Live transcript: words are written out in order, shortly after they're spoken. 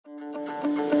If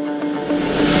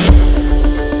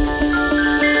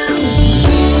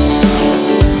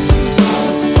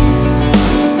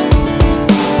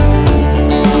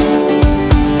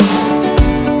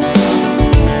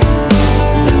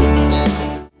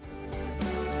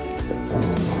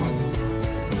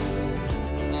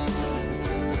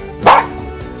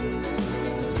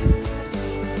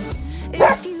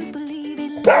you believe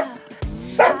in love,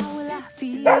 how will I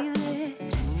feel it?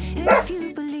 If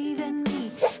you believe in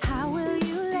me, how will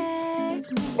you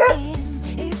let me in?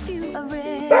 If you are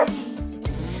ready,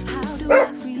 how do I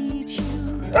reach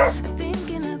you? I'm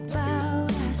thinking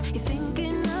about us, you're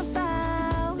thinking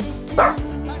about it too.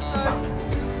 Paxo!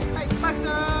 Hey,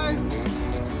 Paxo!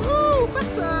 Woo!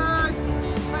 Paxo!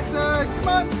 Paxo! Come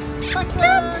on!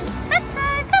 Paxo! Paxo,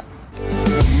 come!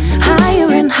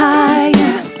 Higher and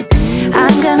higher,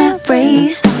 I'm gonna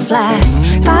raise the flag.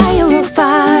 Fire, oh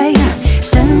fire,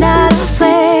 send out a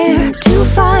flare to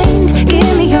find.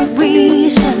 Give me a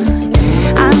reason,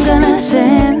 I'm gonna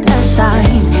send a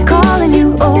sign, calling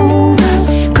you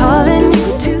over, calling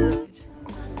you to.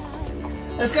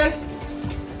 Let's go!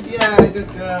 Yeah, good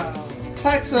girl.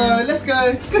 Paxo, let's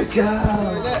go! Good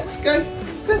girl! Let's go!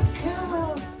 Good girl!